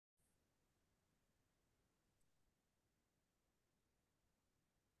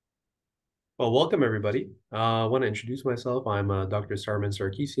Well, welcome everybody. I want to introduce myself. I'm Dr. Sarmen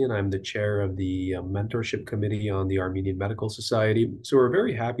Sarkissian. I'm the chair of the Mentorship Committee on the Armenian Medical Society. So we're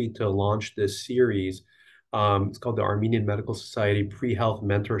very happy to launch this series. It's called the Armenian Medical Society Pre-Health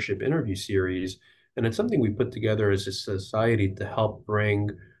Mentorship Interview Series, and it's something we put together as a society to help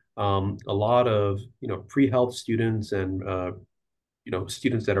bring a lot of pre-health students and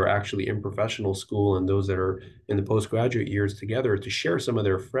students that are actually in professional school and those that are in the postgraduate years together to share some of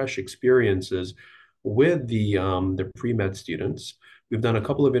their fresh experiences with the pre-med students. We've done a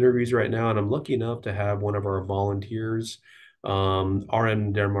couple of interviews right now, and I'm lucky enough to have one of our volunteers, Aren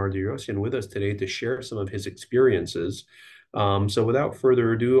Dermarderosian, with us today to share some of his experiences. So without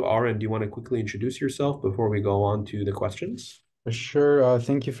further ado, Aren, do you want to quickly introduce yourself before we go on to the questions? For sure.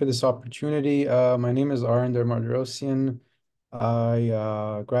 Thank you for this opportunity. My name is Aren Dermarderosian.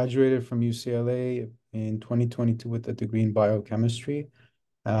 I graduated from UCLA in 2022 with a degree in biochemistry.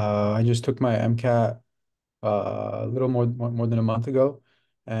 I just took my MCAT a little more than a month ago,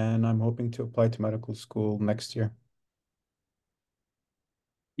 and I'm hoping to apply to medical school next year.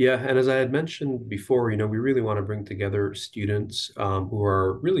 Yeah, and as I had mentioned before, we really want to bring together students who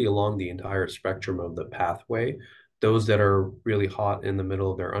are really along the entire spectrum of the pathway. Those that are really hot in the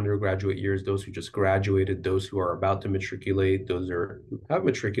middle of their undergraduate years, those who just graduated, those who are about to matriculate, who have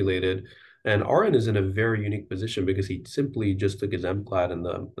matriculated. And Aaron is in a very unique position because he simply just took his MCAT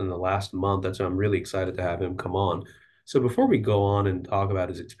in the last month. That's why I'm really excited to have him come on. So before we go on and talk about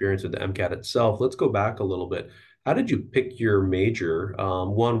his experience with the MCAT itself, let's go back a little bit. How did you pick your major?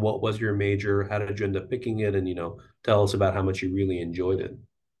 One, what was your major? How did you end up picking it? And, tell us about how much you really enjoyed it.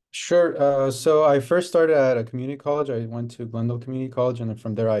 Sure. So I first started at a community college. I went to Glendale Community College, and then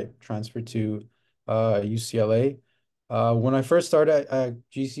from there I transferred to UCLA. When I first started at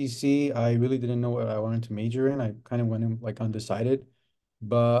GCC, I really didn't know what I wanted to major in. I kind of went in like undecided.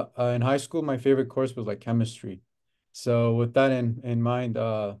 But in high school, my favorite course was like chemistry. So with that in mind,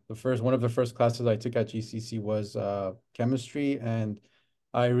 the first one of the first classes I took at GCC was chemistry, and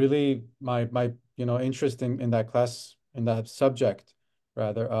I really my interest in that class in that subject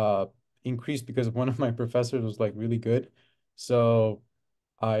rather increased because one of my professors was like really good. So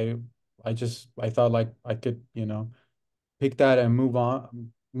I I thought like I could, pick that and move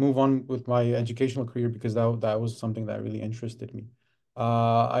on with my educational career because that was something that really interested me.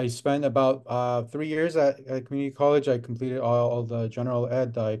 I spent about 3 years at community college. I completed all the general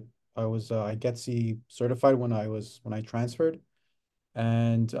ed. I was I get C certified when I transferred,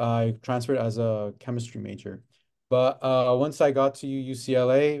 and I transferred as a chemistry major. But once I got to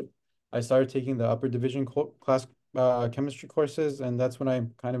UCLA, I started taking the upper division class chemistry courses, and that's when I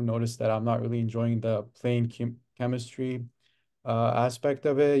kind of noticed that I'm not really enjoying the plain chemistry aspect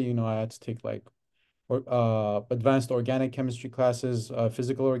of it. I had to take like advanced organic chemistry classes,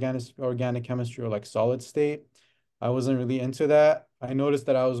 physical organic chemistry, or like solid state. I wasn't really into that. I noticed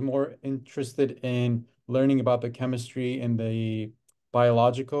that I was more interested in learning about the chemistry in the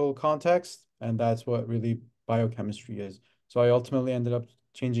biological context, and that's what really biochemistry is. So I ultimately ended up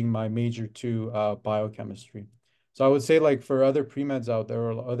changing my major to biochemistry. So I would say like for other pre-meds out there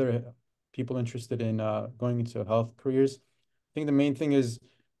or other people interested in going into health careers, I think the main thing is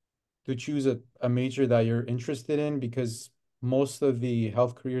to choose a major that you're interested in because most of the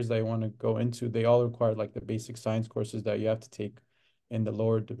health careers that you want to go into, they all require like the basic science courses that you have to take in the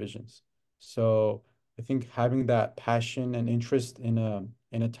lower divisions. So I think having that passion and interest in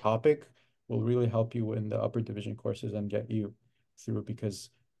a topic will really help you in the upper division courses and get you through because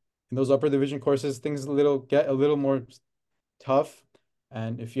in those upper division courses, things get a little more tough.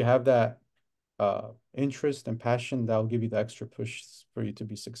 And if you have that interest and passion, that'll give you the extra push for you to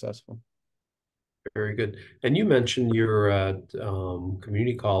be successful. Very good. And you mentioned you were at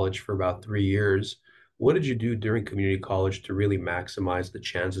community college for about 3 years. What did you do during community college to really maximize the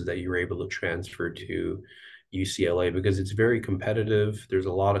chances that you were able to transfer to UCLA? Because it's very competitive. There's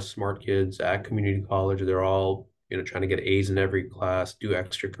a lot of smart kids at community college. They're all, trying to get A's in every class, do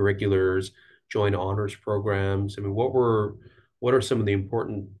extracurriculars, join honors programs. I mean, what are some of the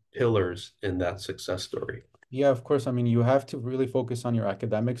important pillars in that success story? Yeah, of course. I mean, you have to really focus on your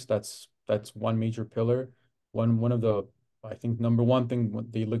academics. That's one major pillar. One of the I think number one thing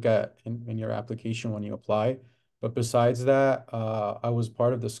what they look at in your application when you apply. But besides that, I was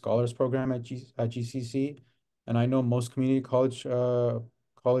part of the scholars program at GCC, and I know most community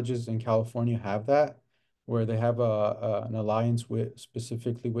colleges in California have that, where they have an alliance with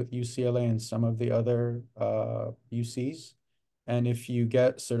specifically with UCLA and some of the other UCs. And if you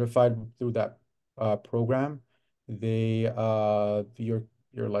get certified through that program, they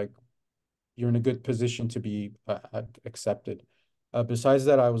you're like you're in a good position to be accepted. Besides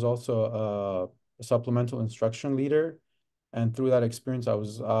that, I was also a supplemental instruction leader, and through that experience, I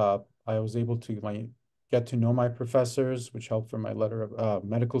was able to get to know my professors, which helped for my letter of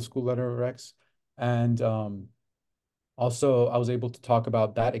medical school letter of recs, and also I was able to talk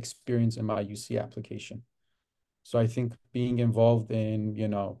about that experience in my UC application. So I think being involved in,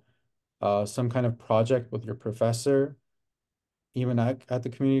 some kind of project with your professor, even at the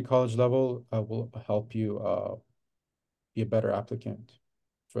community college level, will help you be a better applicant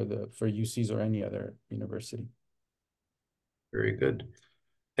for UCs or any other university. Very good.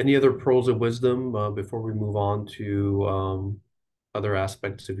 Any other pearls of wisdom before we move on to other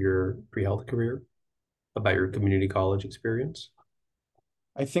aspects of your pre-health career about your community college experience?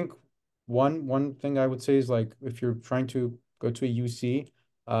 I think one thing I would say is like if you're trying to go to a UC,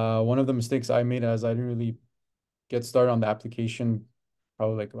 one of the mistakes I made as I didn't really get started on the application,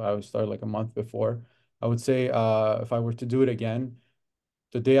 probably like I would start like a month before. I would say if I were to do it again,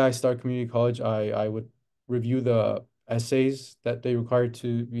 the day I start community college, I would review the essays that they require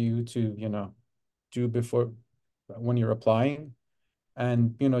to you to, do before when you're applying,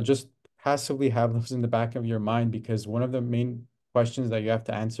 and just passively have those in the back of your mind, because one of the main questions that you have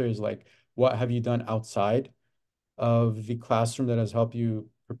to answer is like, what have you done outside of the classroom that has helped you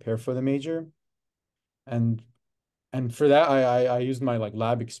prepare for the major? And for that, I used my like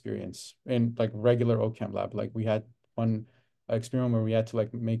lab experience in like regular OChem lab. Like we had one experiment where we had to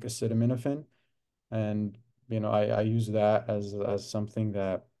like make acetaminophen, and I use that as something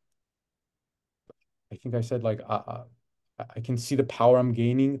that I think I said like I can see the power I'm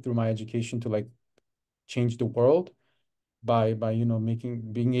gaining through my education to like change the world by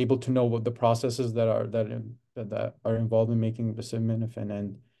making being able to know what the processes that are involved in making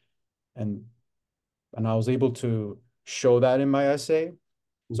acetaminophen, and I was able to show that in my essay.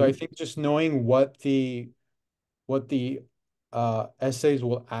 So I Mhm. think just knowing what the essays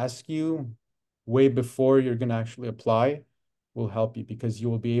will ask you way before you're going to actually apply will help you, because you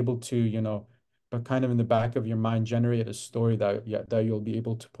will be able to, but kind of in the back of your mind, generate a story that, yeah, that you'll be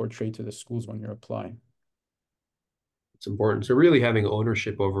able to portray to the schools when you're applying. It's important. So really having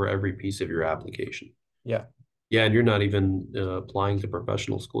ownership over every piece of your application. Yeah. Yeah, and you're not even applying to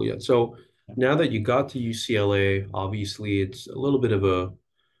professional school yet. So Yeah. now that you got to UCLA, obviously it's a little bit of a,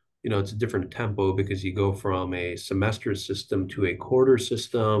 it's a different tempo because you go from a semester system to a quarter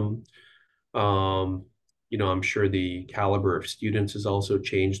system. Um, I'm sure the caliber of students has also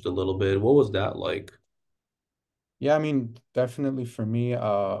changed a little bit. What was that like? Yeah, I mean, definitely for me,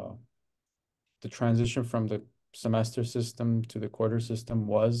 the transition from the semester system to the quarter system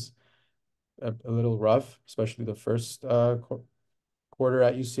was a little rough, especially the first quarter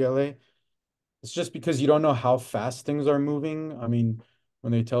at UCLA. It's just because you don't know how fast things are moving. I mean,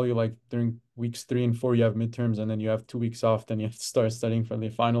 when they tell you like during weeks 3 and 4 you have midterms and then you have 2 weeks off, then you have to start studying for the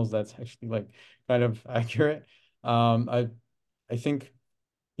finals. That's actually like kind of accurate. I think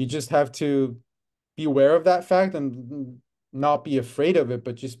you just have to be aware of that fact and not be afraid of it,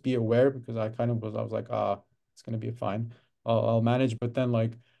 but just be aware, because I was like, it's gonna be fine. I'll manage. But then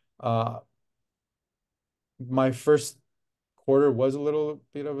like uh my first quarter was a little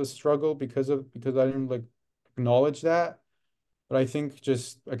bit of a struggle because I didn't like acknowledge that. But I think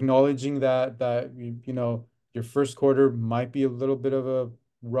just acknowledging that your first quarter might be a little bit of a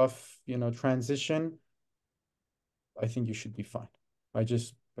rough, transition. I think you should be fine by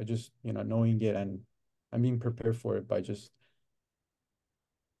just knowing it and being prepared for it by just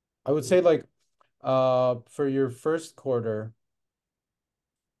I would say like for your first quarter,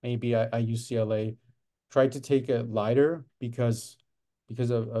 maybe at UCLA, try to take it lighter because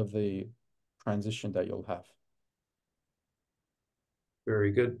of the transition that you'll have.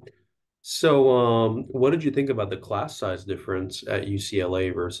 Very good. So, what did you think about the class size difference at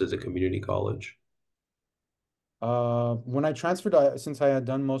UCLA versus a community college? When I transferred, since I had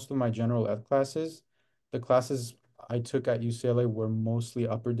done most of my general ed classes, the classes I took at UCLA were mostly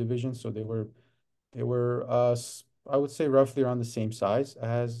upper division, so they were I would say roughly around the same size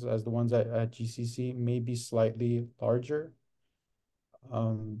as the ones at GCC, maybe slightly larger.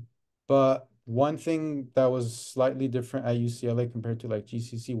 Um, but one thing that was slightly different at UCLA compared to like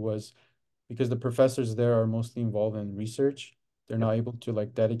GCC was because the professors there are mostly involved in research, they're Yep. not able to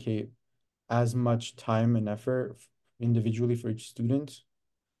like dedicate as much time and effort individually for each student.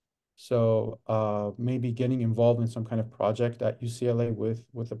 So maybe getting involved in some kind of project at UCLA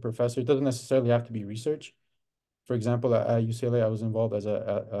with a professor. It doesn't necessarily have to be research. For example, at UCLA, I was involved as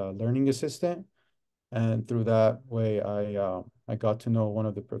a learning assistant, and through that way, I got to know one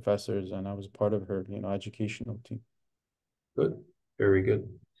of the professors, and I was part of her, educational team. Good. Very good.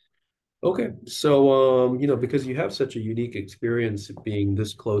 Okay, so because you have such a unique experience being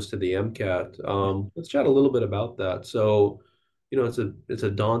this close to the MCAT, let's chat a little bit about that. So, it's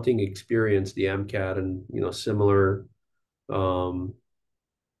a daunting experience, the MCAT, and similar um,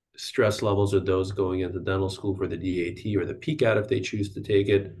 stress levels are those going into dental school for the DAT or the PCAT if they choose to take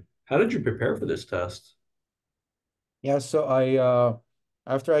it. How did you prepare for this test? Yeah, so I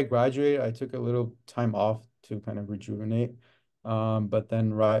after I graduated, I took a little time off to kind of rejuvenate. But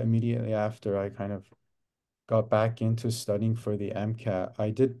then right immediately after, I kind of got back into studying for the MCAT. I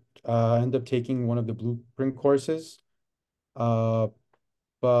did end up taking one of the blueprint courses. Uh,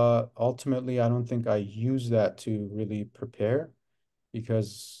 but ultimately, I don't think I used that to really prepare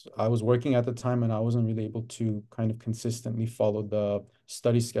because I was working at the time and I wasn't really able to kind of consistently follow the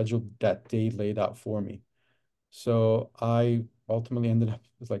study schedule that they laid out for me. So I ultimately ended up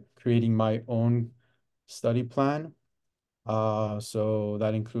with like creating my own study plan. So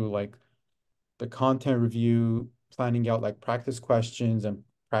that include like the content review, planning out like practice questions and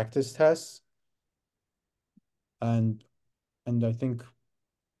practice tests. And I think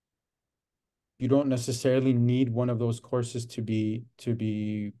you don't necessarily need one of those courses to be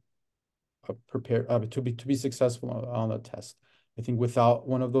prepared to be successful on a test. I think without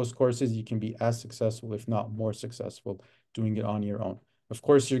one of those courses, you can be as successful, if not more successful, doing it on your own. Of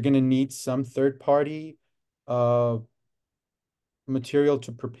course, you're going to need some third party uh, material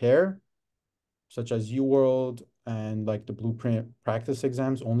to prepare, such as UWorld and like the blueprint practice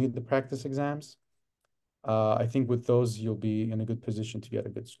exams, only the practice exams. I think with those, you'll be in a good position to get a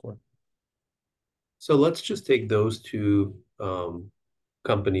good score. So let's just take those two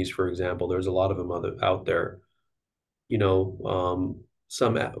companies, for example. There's a lot of them out there.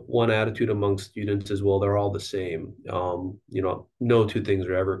 One attitude among students is, well, they're all the same. No two things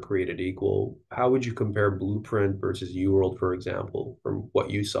are ever created equal. How would you compare Blueprint versus UWorld, for example, from what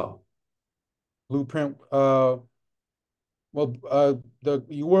you saw? Blueprint, well, the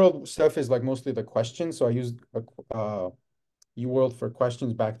UWorld stuff is like mostly the questions. So I used UWorld for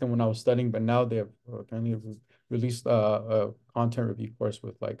questions back then when I was studying, but now they have apparently released a content review course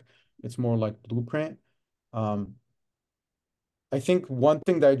with like it's more like Blueprint. Um, I think one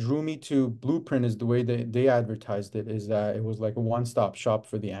thing that drew me to Blueprint is the way they advertised it is that it was like a one-stop shop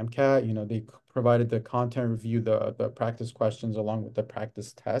for the MCAT. You know, they provided the content review, the practice questions along with the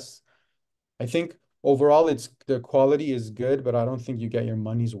practice tests. I think overall it's the quality is good, but I don't think you get your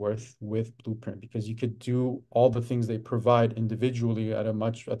money's worth with Blueprint because you could do all the things they provide individually at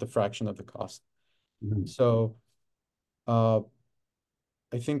the fraction of the cost. Mhm. So uh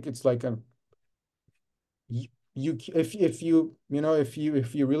I think it's like a if if you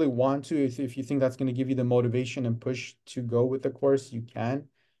really want to if you think that's going to give you the motivation and push to go with the course, you can,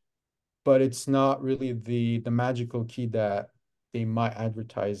 but it's not really the magical key that they might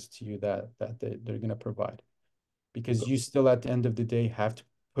advertise to you that they're going to provide. Because you still at the end of the day have to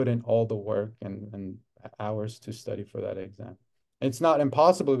put in all the work and hours to study for that exam. It's not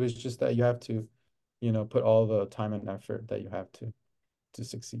impossible, it's just that you have to, put all the time and effort that you have to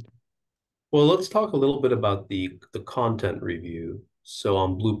succeed. Well, let's talk a little bit about the content review. So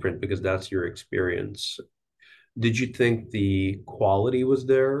on Blueprint, because that's your experience. Did you think the quality was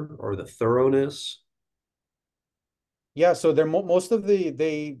there or the thoroughness? Yeah, so they're most of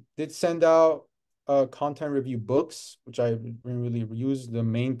they did send out content review books, which I didn't really use. The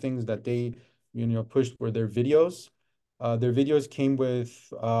main things that they pushed were their videos. Their videos came with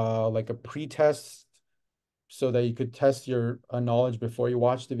like a pre-test so that you could test your knowledge before you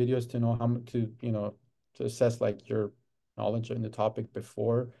watch the videos to know how much to assess like your knowledge in the topic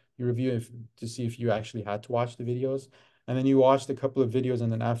before you review if to see if you actually had to watch the videos. And then you watched a couple of videos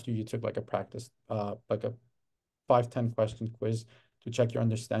and then after you took like a practice like a 5-10 question quiz to check your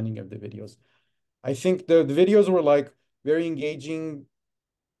understanding of the videos. I think the videos were like very engaging.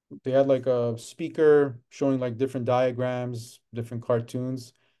 They had like a speaker showing like different diagrams, different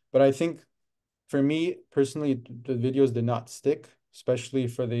cartoons. But I think for me personally, the videos did not stick, especially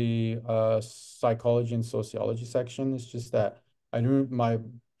for the psychology and sociology section. It's just that I knew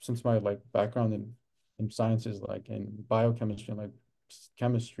since my like background in sciences, like in biochemistry and like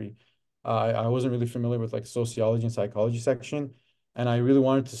chemistry, I wasn't really familiar with like sociology and psychology section. And I really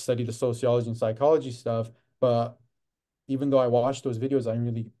wanted to study the sociology and psychology stuff. But even though I watched those videos,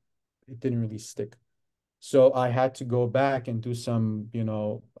 it didn't really stick. So I had to go back and do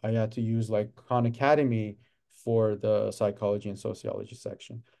I had to use like Khan Academy for the psychology and sociology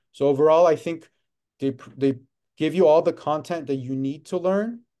section. So overall, I think they give you all the content that you need to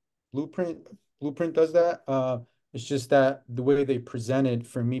learn. Blueprint Blueprint does that. It's just that the way they presented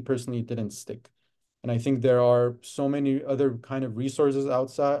for me personally it didn't stick. And I think there are so many other kind of resources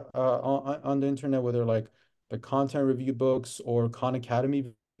outside on the internet, whether like the content review books or Khan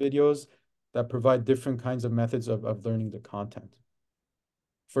Academy videos that provide different kinds of methods of learning the content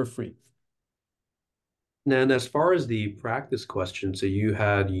for free. And as far as the practice question, so you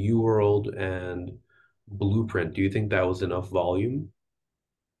had UWorld and Blueprint. Do you think that was enough volume?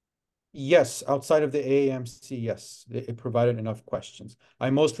 Yes, outside of the AAMC, yes, it provided enough questions. I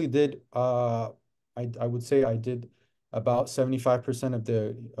mostly did, I would say I did about 75% of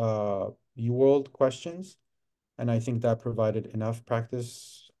the UWorld questions, and I think that provided enough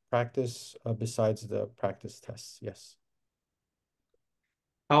practice besides the practice tests. Yes.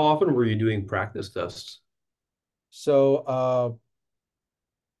 How often were you doing practice tests? So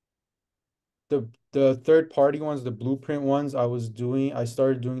the third party ones, the Blueprint ones, I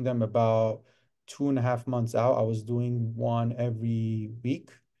started doing them about 2.5 months out. I was doing one every week.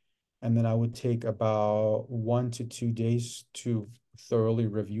 And then I would take about 1 to 2 days to thoroughly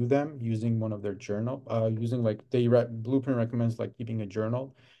review them using one of their journal, using like Blueprint recommends like keeping a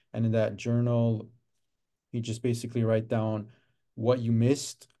journal. And in that journal, you just basically write down what you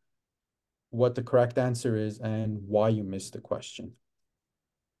missed, what the correct answer is, and why you missed the question.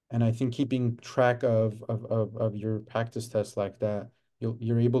 And I think keeping track of your practice tests like that,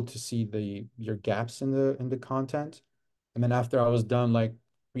 you're able to see your gaps in the content. And then after I was done like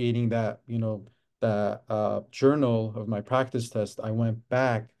creating that, that journal of my practice test, I went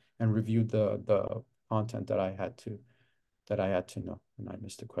back and reviewed the content that I had to know and I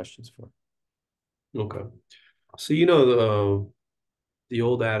missed the questions for. Okay. So the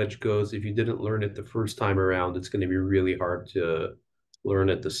old adage goes, if you didn't learn it the first time around, it's going to be really hard to learn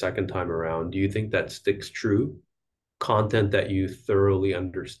it the second time around. Do you think that sticks true? Content that you thoroughly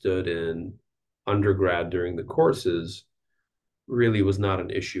understood in undergrad during the courses really was not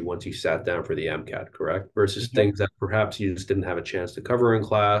an issue once you sat down for the MCAT, correct? Versus Yeah. things that perhaps you just didn't have a chance to cover in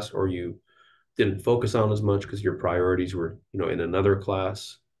class or you didn't focus on as much because your priorities were, in another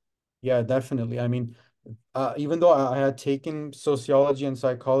class. Yeah, definitely. I mean, even though I had taken sociology and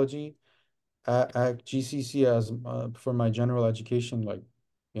psychology at GCC as for my general education, like,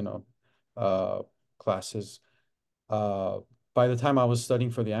 you know, uh, classes. Uh, by the time I was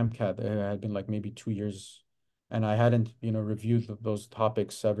studying for the MCAT, it had been like maybe 2 years, and I hadn't, reviewed those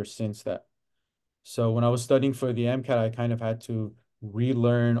topics ever since that. So when I was studying for the MCAT, I kind of had to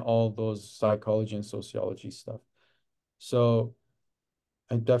relearn all those psychology and sociology stuff. So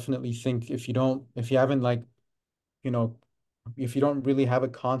I definitely think if you haven't like, you know, if you don't really have a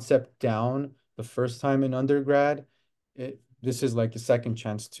concept down the first time in undergrad, this is like a second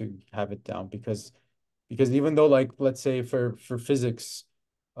chance to have it down because even though like let's say for physics,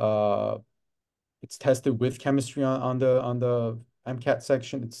 uh, it's tested with chemistry on the MCAT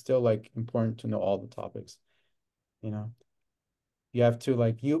section, it's still like important to know all the topics, you know. You have to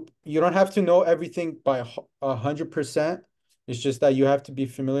like you don't have to know everything by 100%. It's just that you have to be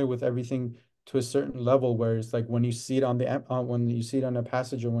familiar with everything to a certain level where it's like when you see it on when you see it on a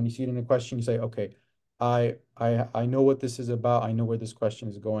passage or when you see it in a question, you say, okay, I know what this is about. I know where this question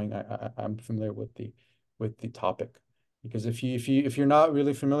is going. I'm familiar with the topic. Because if you're not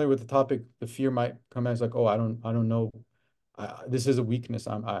really familiar with the topic, the fear might come as like, oh, I don't know. This is a weakness.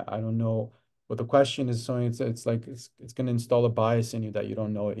 I don't know but the question is so it's like it's going to install a bias in you that you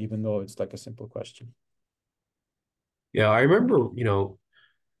don't know it, even though it's like a simple question. Yeah, I remember,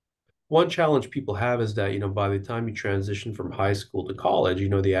 one challenge people have is that, by the time you transition from high school to college,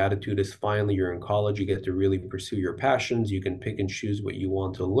 the attitude is finally you're in college, you get to really pursue your passions, you can pick and choose what you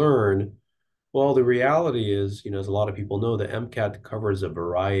want to learn. Well, the reality is, as a lot of people know, the MCAT covers a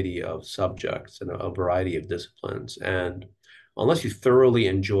variety of subjects and a variety of disciplines. And unless you thoroughly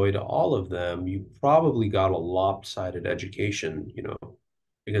enjoyed all of them, you probably got a lopsided education,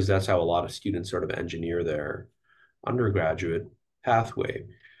 because that's how a lot of students sort of engineer their undergraduate pathway.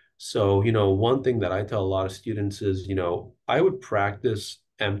 So, one thing that I tell a lot of students is, I would practice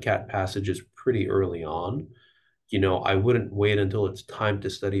MCAT passages pretty early on. I wouldn't wait until it's time to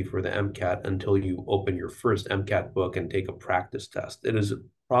study for the MCAT until you open your first MCAT book and take a practice test. It is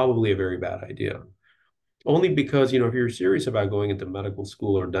probably a very bad idea. Only because, if you're serious about going into medical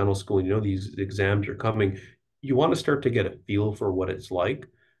school or dental school, and these exams are coming, you want to start to get a feel for what it's like.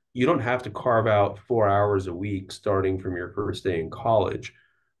 You don't have to carve out 4 hours a week starting from your first day in college.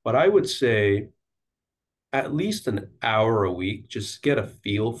 But I would say at least an hour a week, just get a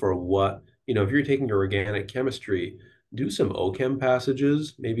feel for what, if you're taking your organic chemistry, do some OChem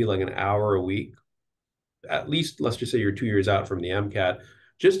passages, maybe like an hour a week. At least, let's just say you're 2 years out from the MCAT,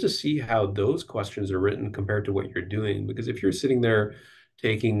 just to see how those questions are written compared to what you're doing. Because if you're sitting there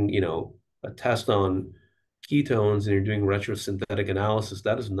taking, a test on ketones and you're doing retrosynthetic analysis,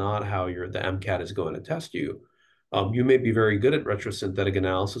 that is not how the MCAT is going to test you. You may be very good at retrosynthetic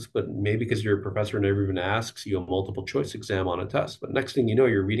analysis, but maybe because your professor never even asks you a multiple choice exam on a test. But next thing you know,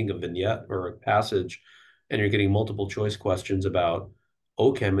 you're reading a vignette or a passage and you're getting multiple choice questions about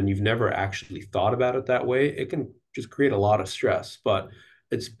OChem and you've never actually thought about it that way. It can just create a lot of stress, but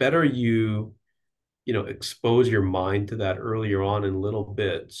it's better expose your mind to that earlier on in little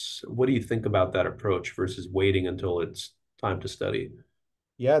bits. What do you think about that approach versus waiting until it's time to study?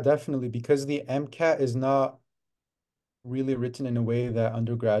 Yeah, definitely, because the MCAT is not really written in a way that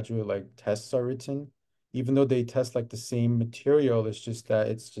undergraduate like tests are written. Even though they test like the same material, it's just that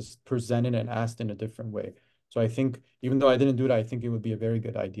it's just presented and asked in a different way. So I think even though I didn't do it, I think it would be a very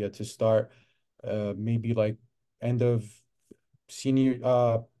good idea to start maybe like end of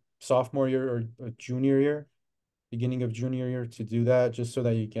senior sophomore year or junior year, beginning of junior year to do that, just so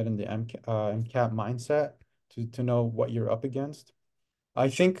that you get in the MCAT mindset to know what you're up against. I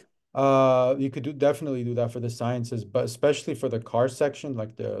think you could definitely do that for the sciences, but especially for the car section,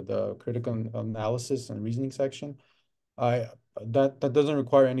 like the critical analysis and reasoning section. I that doesn't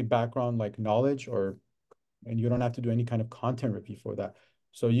require any background like knowledge, or and you don't have to do any kind of content review for that.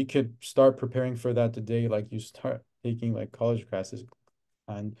 So you could start preparing for that the day like you start taking like college classes.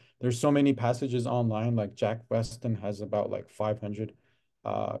 And there's so many passages online, like Jack Weston has about like 500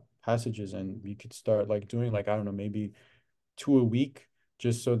 passages, and you could start like doing like, I don't know, maybe two a week,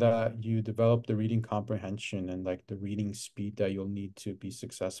 just so that you develop the reading comprehension and like the reading speed that you'll need to be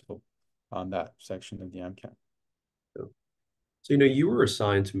successful on that section of the MCAT. So, you were a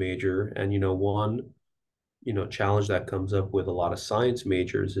science major, and, one, challenge that comes up with a lot of science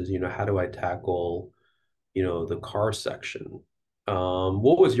majors is, how do I tackle, the car section?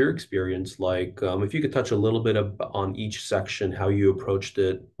 What was your experience like? If you could touch a little bit on each section, how you approached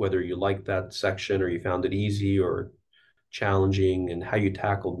it, whether you liked that section or you found it easy or challenging, and how you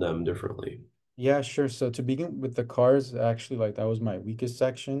tackled them differently. Yeah, sure. So to begin with the cars, actually, like that was my weakest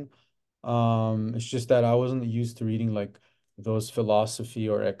section. It's just that I wasn't used to reading like those philosophy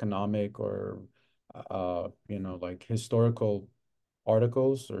or economic or like historical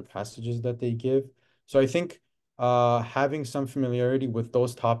articles or passages that they give. So I think having some familiarity with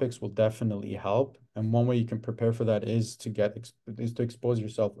those topics will definitely help. And one way you can prepare for that is is to expose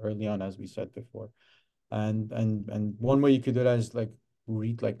yourself early on, as we said before. And one way you could do that is like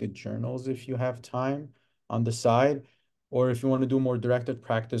read like the journals if you have time on the side. Or if you want to do more directed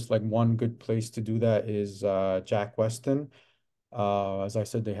practice, like one good place to do that is Jack Weston. As I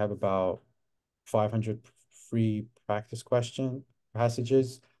said, they have about 500 free practice question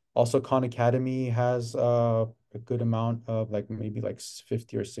passages. Also, Khan Academy has a good amount of like maybe like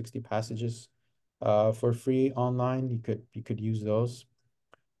 50 or 60 passages for free online. You could use those.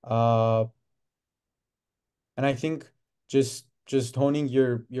 Uh, and I think just honing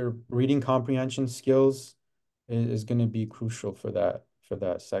your reading comprehension skills is going to be crucial for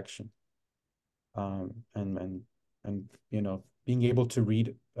that section. And being able to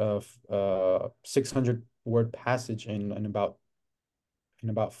read a 600 word passage in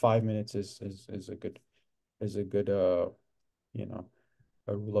about 5 minutes is a good you know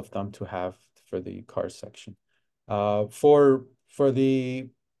a rule of thumb to have for the car section. For the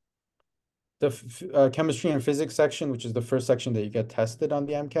chemistry and physics section, which is the first section that you get tested on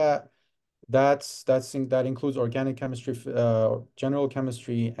the MCAT, that includes organic chemistry, general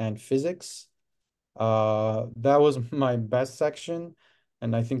chemistry, and physics. That was my best section,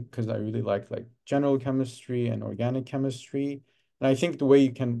 and I think because I really like general chemistry and organic chemistry, and I think the way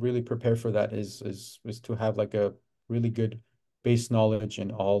you can really prepare for that is to have like a really good base knowledge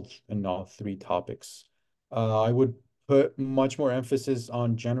in all three topics. I would put much more emphasis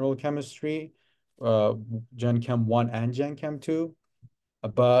on general chemistry, uh, Gen Chem 1 and Gen Chem 2,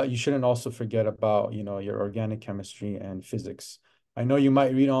 but you shouldn't also forget about, your organic chemistry and physics. I know you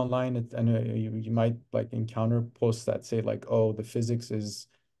might read online and you might like encounter posts that say like, oh, the physics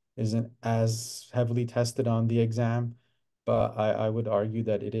isn't as heavily tested on the exam, but I would argue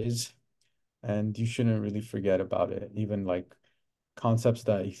that it is, and you shouldn't really forget about it. Even like concepts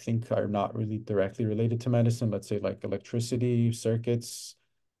that you think are not really directly related to medicine, let's say like electricity, circuits,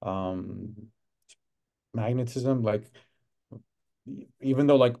 um, magnetism, like even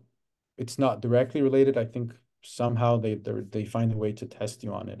though like it's not directly related, I think somehow they find a way to test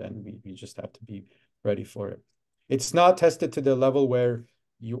you on it, and we just have to be ready for it. It's not tested to the level where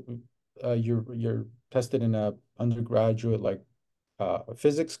you're tested in a undergraduate like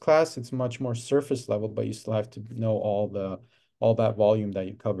physics class. It's much more surface level, but you still have to know all that volume that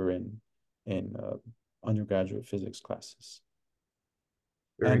you cover in undergraduate physics classes.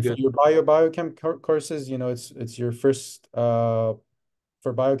 Very And for good. your biochem courses, it's your first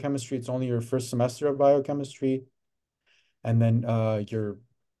for biochemistry, it's only your first semester of biochemistry, and then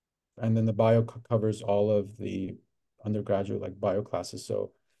the bio covers all of the undergraduate like bio classes.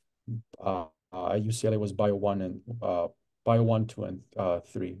 So at UCLA was Bio 1 and Bio 1, 2, and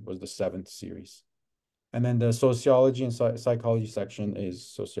 3 was the seventh series. And then the sociology and psychology section is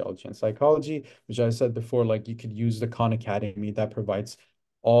sociology and psychology, which I said before, like you could use the Khan Academy that provides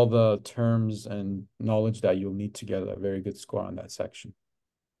all the terms and knowledge that you'll need to get a very good score on that section.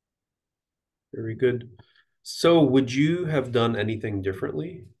 Very good. So would you have done anything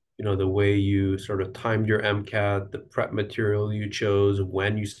differently? The way you sort of timed your MCAT, the prep material you chose,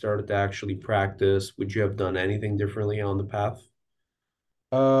 when you started to actually practice, would you have done anything differently on the path?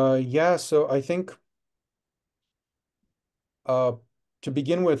 Yeah, so I think uh to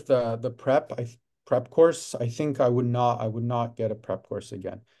begin with the prep course, I think I would not get a prep course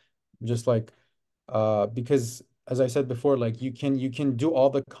again. Just like because as I said before, like you can do all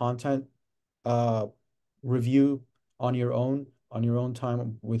the content uh review on your own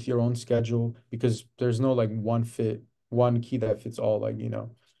time with your own schedule because there's no like one key that fits all like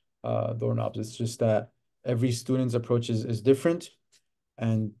doorknobs. It's just that every student's approach is different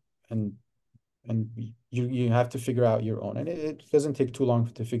and and and you have to figure out your own, and it doesn't take too long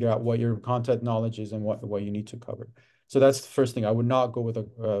to figure out what your content knowledge is and what you need to cover. So that's the first thing. I would not go with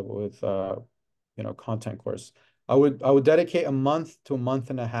a content course. I would dedicate a month to a month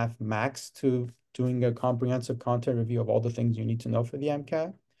and a half max to doing a comprehensive content review of all the things you need to know for the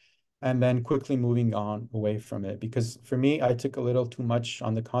MCAT, and then quickly moving on away from it. Because for me, I took a little too much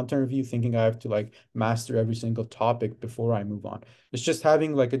on the content review, thinking I have to like master every single topic before I move on. It's just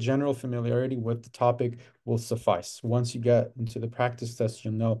having like a general familiarity with the topic will suffice. Once you get into the practice test,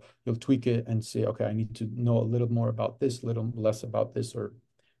 you'll tweak it and say, okay, I need to know a little more about this, a little less about this, or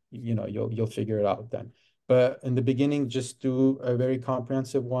you'll figure it out then. But in the beginning, just do a very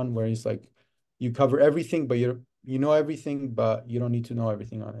comprehensive one where it's like you cover everything, but you know everything, but you don't need to know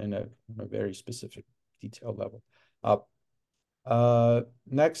everything in a very specific detailed level. Uh,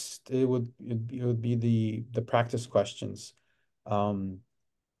 Next, it would be the practice questions. Um,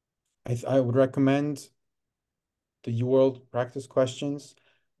 I would recommend the UWorld practice questions.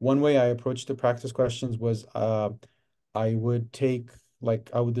 One way I approached the practice questions was I would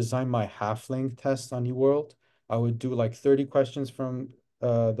design my half-length test on UWorld. I would do like 30 questions from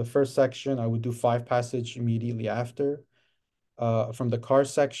the first section. I would do 5 passage immediately after. From the car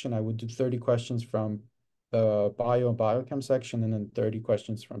section, I would do 30 questions from the bio and biochem section, and then 30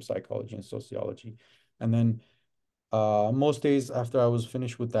 questions from psychology and sociology. And then most days after I was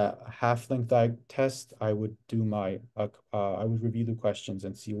finished with that half-length test, I would review the questions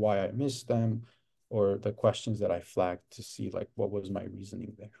and see why I missed them, or the questions that I flagged to see like what was my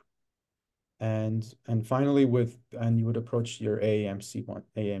reasoning there. And finally, and you would approach your AAMC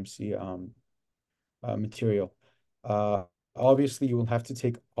material. Uh, Obviously, you will have to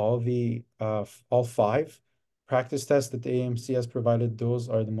take all 5 practice tests that the AAMC has provided. Those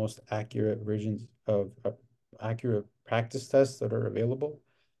are the most accurate versions of accurate practice tests that are available.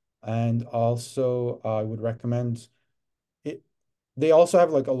 And also, I would recommend it. They also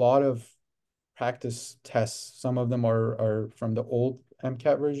have like a lot of practice tests. Some of them are from the old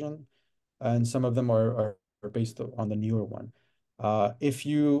MCAT version, and some of them are based on the newer one. If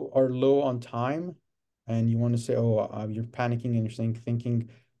you are low on time and you want to say, oh, you're panicking and you're thinking,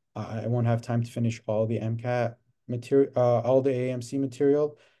 I won't have time to finish all the MCAT material, all the AMC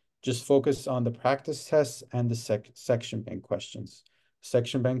material, just focus on the practice tests and the section bank questions.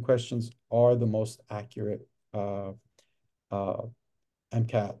 Section bank questions are the most accurate uh,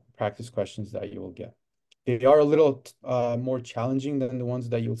 MCAT practice questions that you will get. They are a little more challenging than the ones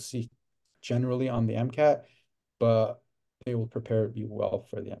that you'll see generally on the MCAT, but they will prepare you well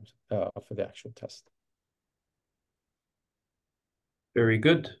for the actual test. Very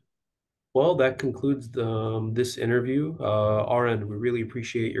good. Well, that concludes this interview. Aren, we really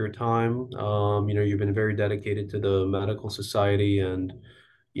appreciate your time. You've been very dedicated to the medical society, and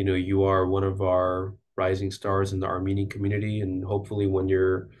you are one of our rising stars in the Armenian community. And hopefully, when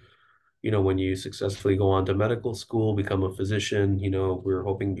you successfully go on to medical school, become a physician, we're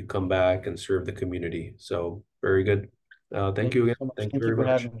hoping you come back and serve the community. So very good. Thank Thank you you again. so much. Thank you Thank you very for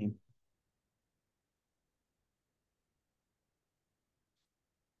much. having me.